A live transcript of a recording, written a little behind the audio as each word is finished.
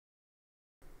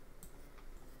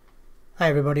Hi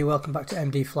everybody, welcome back to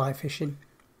MD Fly Fishing.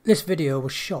 This video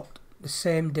was shot the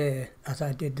same day as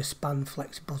I did the span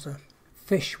flex buzzer.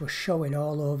 Fish were showing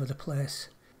all over the place.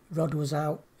 Rod was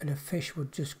out and a fish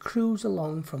would just cruise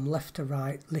along from left to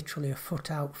right, literally a foot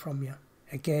out from you.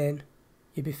 Again,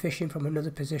 you'd be fishing from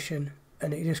another position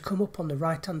and it'd just come up on the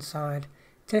right hand side,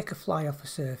 take a fly off the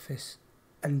surface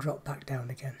and drop back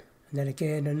down again. And then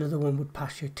again another one would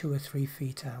pass you 2 or 3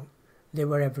 feet out. They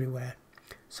were everywhere.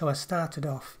 So I started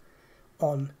off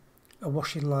on a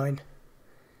washing line,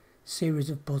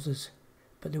 series of buzzers,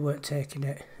 but they weren't taking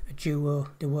it. A duo,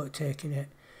 they weren't taking it.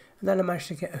 And then I managed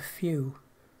to get a few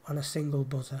on a single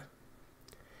buzzer.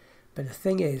 But the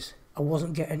thing is, I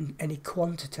wasn't getting any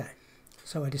quantity,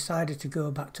 so I decided to go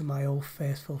back to my old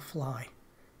faithful fly.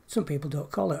 Some people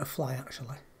don't call it a fly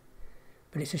actually,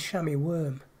 but it's a chamois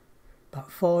worm,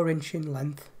 about 4 inch in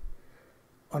length,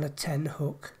 on a 10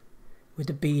 hook with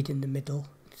a bead in the middle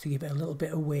to give it a little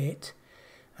bit of weight,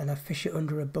 and I fish it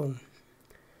under a bung.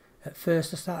 At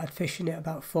first I started fishing it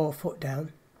about 4 foot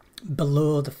down,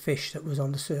 below the fish that was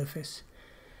on the surface,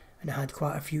 and I had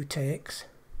quite a few takes.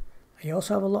 I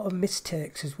also have a lot of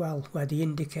mistakes as well, where the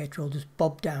indicator will just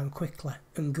bob down quickly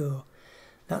and go.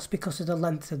 That's because of the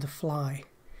length of the fly.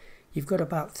 You've got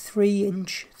about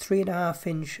 3.5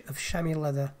 inch of chamois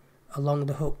leather along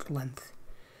the hook length.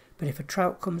 But if a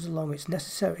trout comes along, it's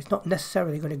not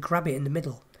necessarily going to grab it in the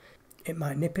middle. It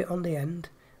might nip it on the end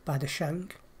by the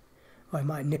shank, or it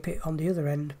might nip it on the other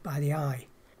end by the eye.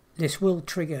 This will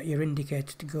trigger your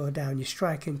indicator to go down. You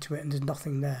strike into it and there's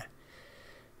nothing there.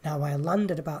 Now I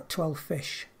landed about 12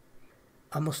 fish.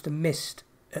 I must have missed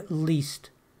at least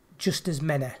just as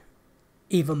many,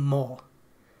 even more.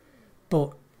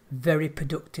 But very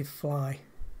productive fly.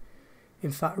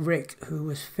 In fact, Rick, who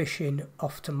was fishing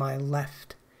off to my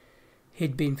left,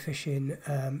 he'd been fishing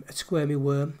a squirmy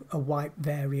worm, a white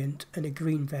variant and a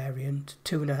green variant,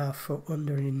 2.5 foot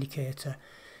under an indicator,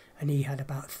 and he had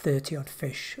about 30 odd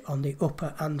fish on the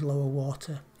upper and lower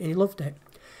water, and he loved it.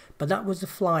 But that was the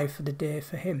fly for the day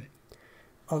for him.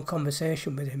 On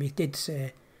conversation with him, he did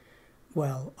say,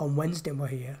 well, on Wednesday we're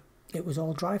here, it was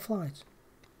all dry flies.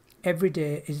 Every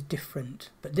day is different,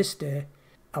 but this day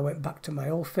I went back to my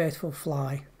old faithful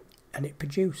fly and it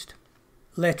produced.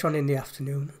 Later on in the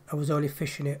afternoon, I was only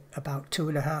fishing it about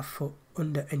 2.5 foot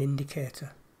under an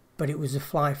indicator, but it was a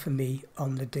fly for me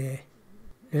on the day.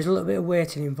 There's a little bit of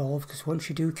waiting involved, because once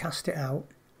you do cast it out,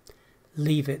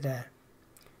 leave it there.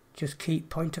 Just keep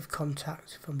point of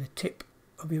contact from the tip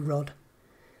of your rod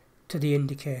to the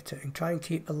indicator and try and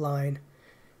keep the line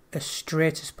as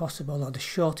straight as possible, or the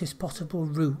shortest possible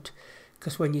route,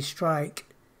 because when you strike,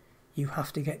 you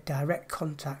have to get direct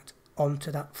contact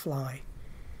onto that fly.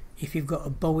 If you've got a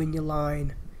bow in your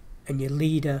line and your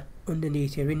leader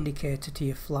underneath your indicator to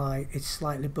your fly is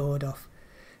slightly bowed off,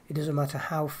 it doesn't matter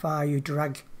how far you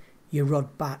drag your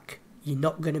rod back, you're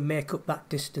not going to make up that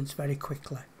distance very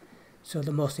quickly. So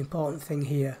the most important thing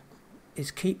here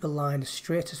is keep the line as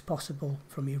straight as possible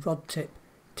from your rod tip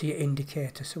to your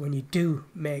indicator, so when you do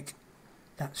make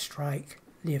that strike,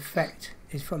 the effect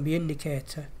is from the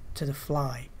indicator to the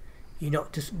fly. You're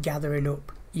not just gathering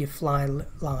up your fly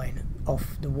line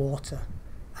off the water,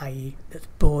 i.e. that's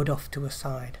bowed off to a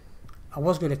side. I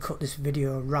was going to cut this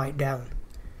video right down,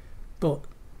 but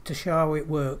to show how it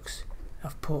works,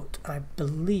 I've put, I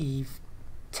believe,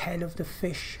 10 of the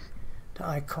fish that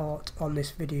I caught on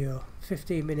this video.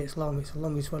 15 minutes long, it's the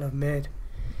longest one I've made.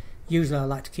 Usually I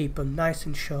like to keep them nice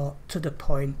and short, to the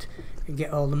point, and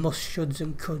get all the must, shoulds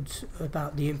and coulds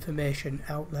about the information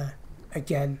out there.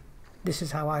 Again, this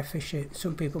is how I fish it.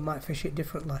 Some people might fish it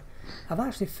differently. I've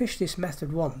actually fished this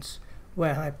method once,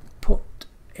 where I put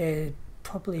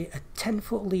probably a 10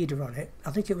 foot leader on it. I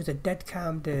think it was a dead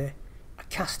calm day. I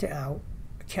cast it out,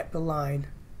 I kept the line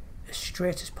as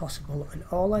straight as possible, and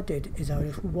all I did is I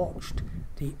just watched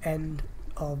the end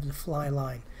of the fly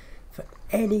line for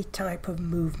any type of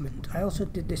movement. I also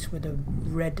did this with a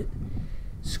red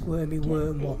squirmy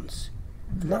worm once,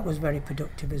 and that was very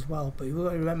productive as well. But you've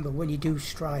got to remember, when you do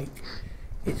strike,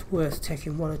 it's worth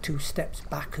taking 1 or 2 steps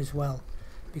back as well,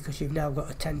 because you've now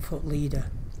got a 10 foot leader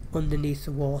underneath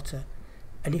the water,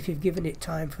 and if you've given it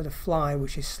time for the fly,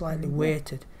 which is slightly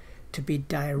weighted, to be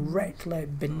directly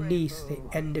beneath the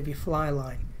end of your fly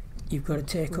line, you've got to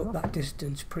take up that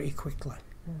distance pretty quickly.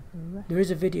 There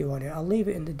is a video on it. I'll leave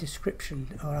it in the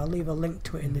description, or I'll leave a link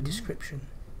to it in the description.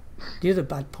 The other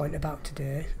bad point about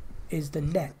today is the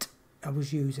net I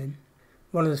was using.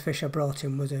 One of the fish I brought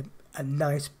in was a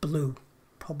nice blue,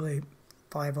 probably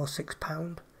 5 or 6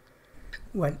 pound.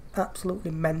 Went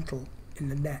absolutely mental in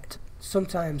the net.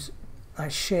 Sometimes I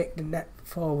shake the net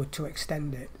forward to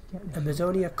extend it, and there's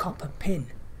only a copper pin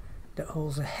that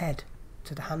holds a head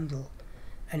to the handle,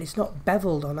 and it's not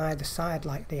beveled on either side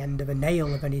like the end of a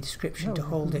nail of any description to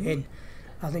hold it in.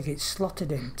 I think it's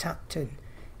slotted in, tapped in.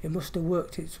 It must have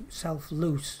worked itself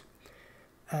loose.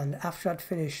 And after I'd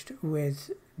finished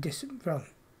with this, well,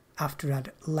 after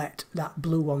I'd let that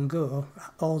blue one go,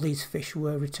 all these fish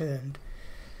were returned.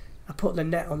 I put the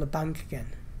net on the bank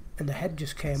again, and the head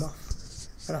just came off.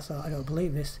 And I thought, I don't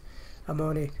believe this. I'm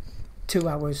only 2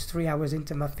 hours, 3 hours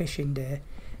into my fishing day,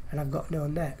 and I've got no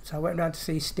net. So I went round to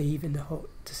see Steve in the hut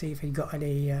to see if he'd got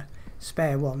any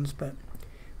spare ones, but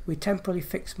we temporarily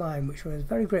fixed mine, which I was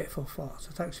very grateful for.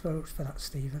 So thanks very much for that,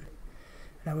 Stephen.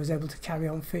 And I was able to carry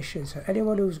on fishing. So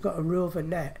anyone who's got a rover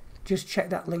net, just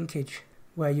check that linkage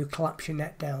where you collapse your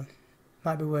net down.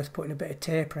 Might be worth putting a bit of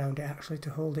tape around it actually to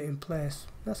hold it in place.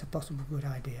 That's a possible good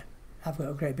idea. I've got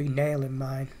a great big nail in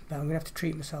mine, but I'm going to have to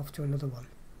treat myself to another one.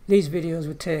 These videos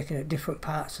were taken at different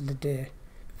parts of the day.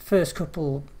 First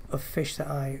couple of fish that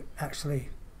I actually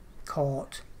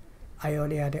caught, I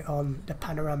only had it on the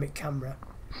panoramic camera.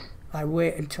 I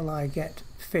wait until I get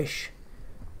fish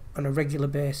on a regular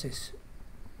basis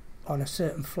on a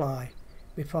certain fly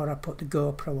before I put the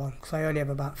GoPro on, because I only have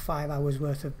about 5 hours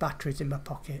worth of batteries in my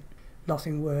pocket.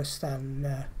 Nothing worse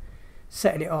than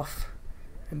setting it off,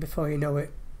 and before you know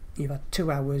it, you've had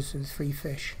 2 hours and 3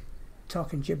 fish.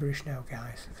 Talking gibberish now,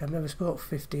 guys. I've never spoke for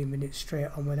 15 minutes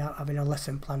straight on without having a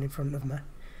lesson plan in front of me.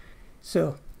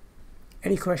 So,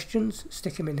 any questions,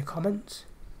 stick them in the comments.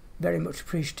 Very much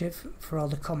appreciative for all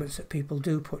the comments that people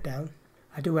do put down.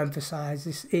 I do emphasise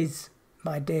this is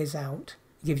my days out.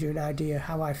 It gives you an idea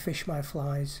how I fish my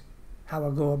flies, how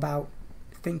I go about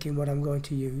thinking what I'm going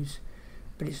to use,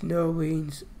 but it's no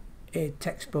means a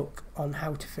textbook on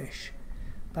how to fish.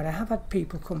 But I have had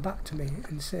people come back to me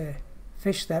and say,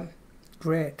 fish them,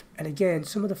 great. And again,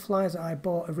 some of the flies that I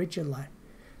bought originally,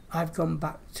 I've gone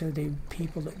back to the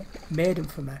people that made them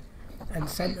for me and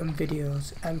sent them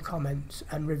videos and comments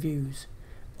and reviews,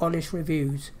 honest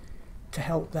reviews, to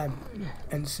help them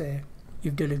and say,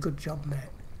 you've done a good job, mate.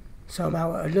 So I'm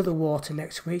out at another water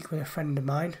next week with a friend of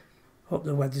mine. Hope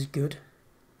the weather's good.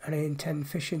 And I intend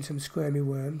fishing some squirmy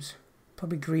worms,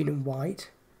 probably green and white,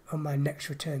 on my next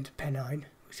return to Pennine,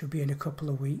 which will be in a couple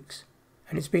of weeks.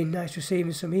 And it's been nice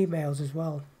receiving some emails as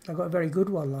well. I got a very good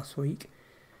one last week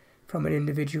from an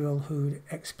individual who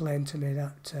explained to me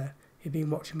that he'd been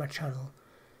watching my channel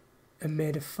and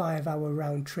made a 5-hour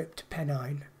round trip to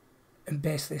Pennine and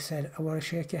basically said, I want to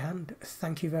shake your hand,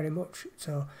 thank you very much.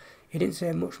 So he didn't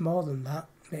say much more than that,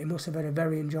 but he must have had a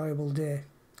very enjoyable day.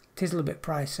 It is a little bit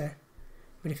pricey,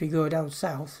 but if you go down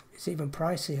south, it's even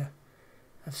pricier.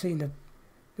 I've seen there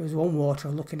was one water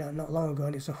I was looking at not long ago,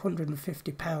 and it's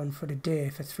 £150 for the day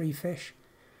for 3 fish.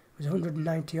 It was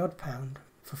 £190 odd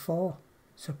for 4.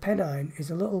 So Pennine is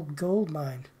a little gold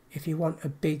mine if you want a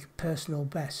big personal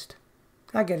best.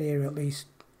 I get here at least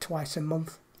twice a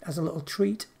month as a little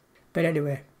treat. But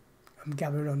anyway, I'm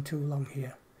gathering on too long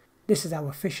here. This is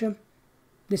our fisher.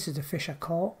 This is the fish I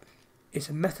caught. It's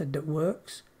a method that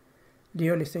works. The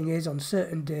only thing is, on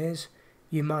certain days,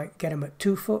 you might get them at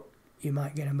 2 foot, you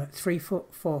might get them at 3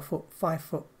 foot, 4 foot, 5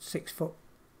 foot, 6 foot.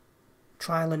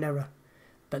 Trial and error.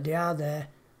 But they are there.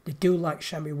 They do like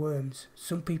chamois worms.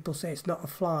 Some people say it's not a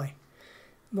fly.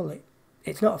 Well,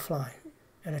 it's not a fly.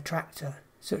 An attractor,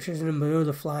 such as a number of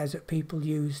other flies that people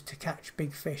use to catch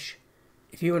big fish.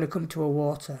 If you want to come to a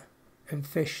water and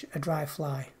fish a dry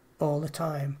fly all the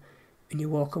time, and you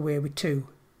walk away with 2,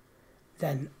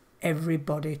 then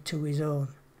everybody to his own.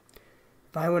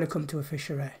 If I want to come to a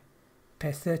fishery,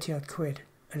 pay 30 odd quid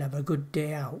and have a good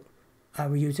day out, I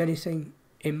will use anything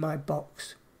in my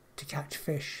box to catch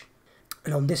fish.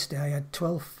 And on this day I had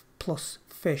 12 plus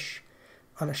fish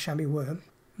on a chamois worm.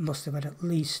 Must have had at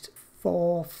least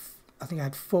 4, I think I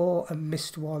had 4 and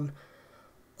missed 1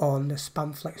 on the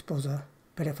Spamflex buzzer.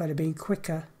 But if I'd have been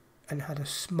quicker and had a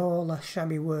smaller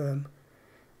chamois worm,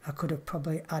 I could have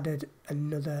probably added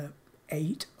another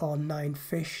 8 or 9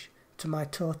 fish to my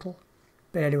total.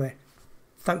 But anyway,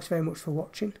 thanks very much for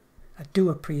watching. I do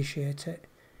appreciate it.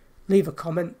 Leave a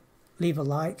comment, leave a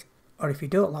like, or if you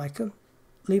don't like them,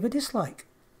 leave a dislike.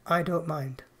 I don't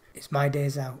mind. It's my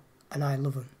days out and I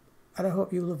love them. And I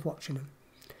hope you love watching them.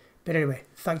 But anyway,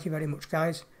 thank you very much,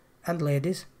 guys and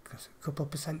ladies, because a couple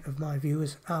 % of my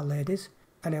viewers are ladies.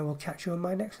 And I will catch you on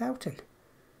my next outing.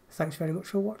 Thanks very much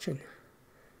for watching.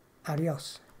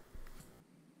 Adios.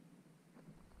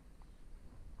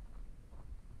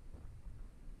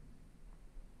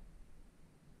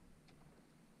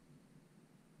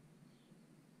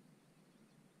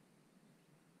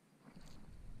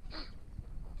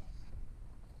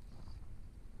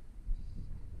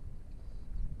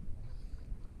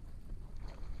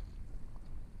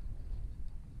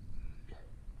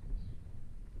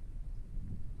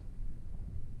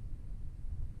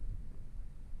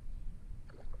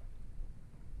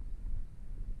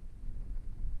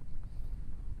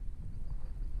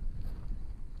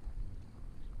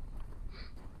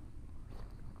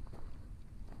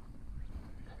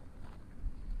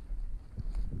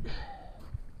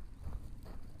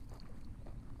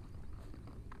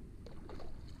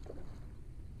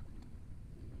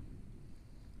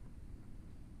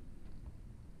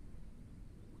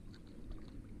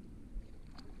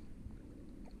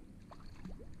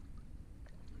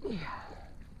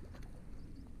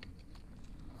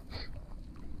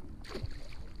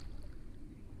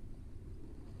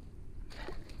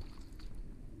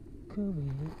 Come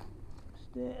here.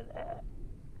 Stay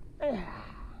there.